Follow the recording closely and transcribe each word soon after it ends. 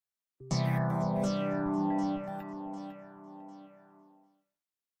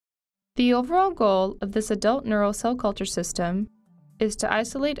The overall goal of this adult neural cell culture system is to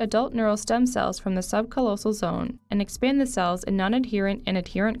isolate adult neural stem cells from the subcallosal zone and expand the cells in non-adherent and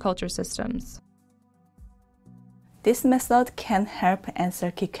adherent culture systems. This method can help answer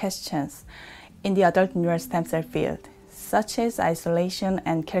key questions in the adult neural stem cell field, such as isolation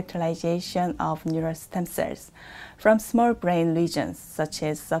and characterization of neural stem cells from small brain regions such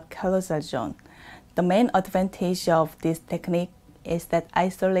as subcallosal zone. The main advantage of this technique is that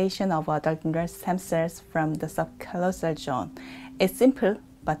isolation of adult neural stem cells from the subcallosal zone is simple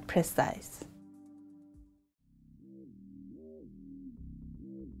but precise.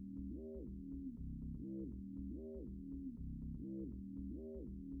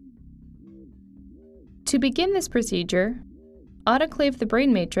 To begin this procedure, autoclave the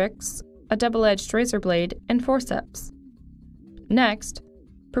brain matrix, a double-edged razor blade, and forceps. Next,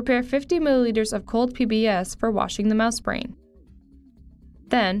 prepare 50 milliliters of cold PBS for washing the mouse brain.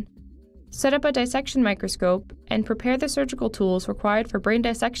 Then, set up a dissection microscope and prepare the surgical tools required for brain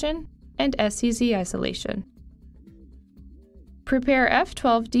dissection and SCZ isolation. Prepare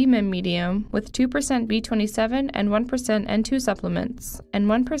F12D-MIM medium with 2% B27 and 1% N2 supplements and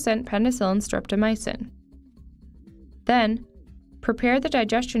 1% penicillin streptomycin. Then, prepare the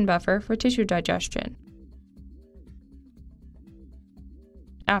digestion buffer for tissue digestion.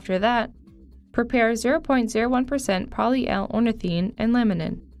 After that, prepare 0.01% poly-L-ornithine and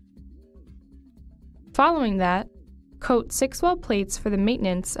laminin. Following that, coat 6-well plates for the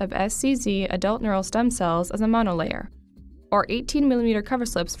maintenance of SCZ adult neural stem cells as a monolayer, or 18 mm cover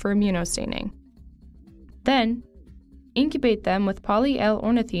slips for immunostaining. Then, incubate them with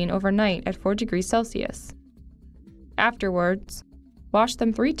poly-L-ornithine overnight at 4 degrees Celsius. Afterwards, wash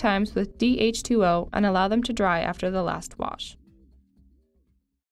them 3 times with DH2O and allow them to dry after the last wash.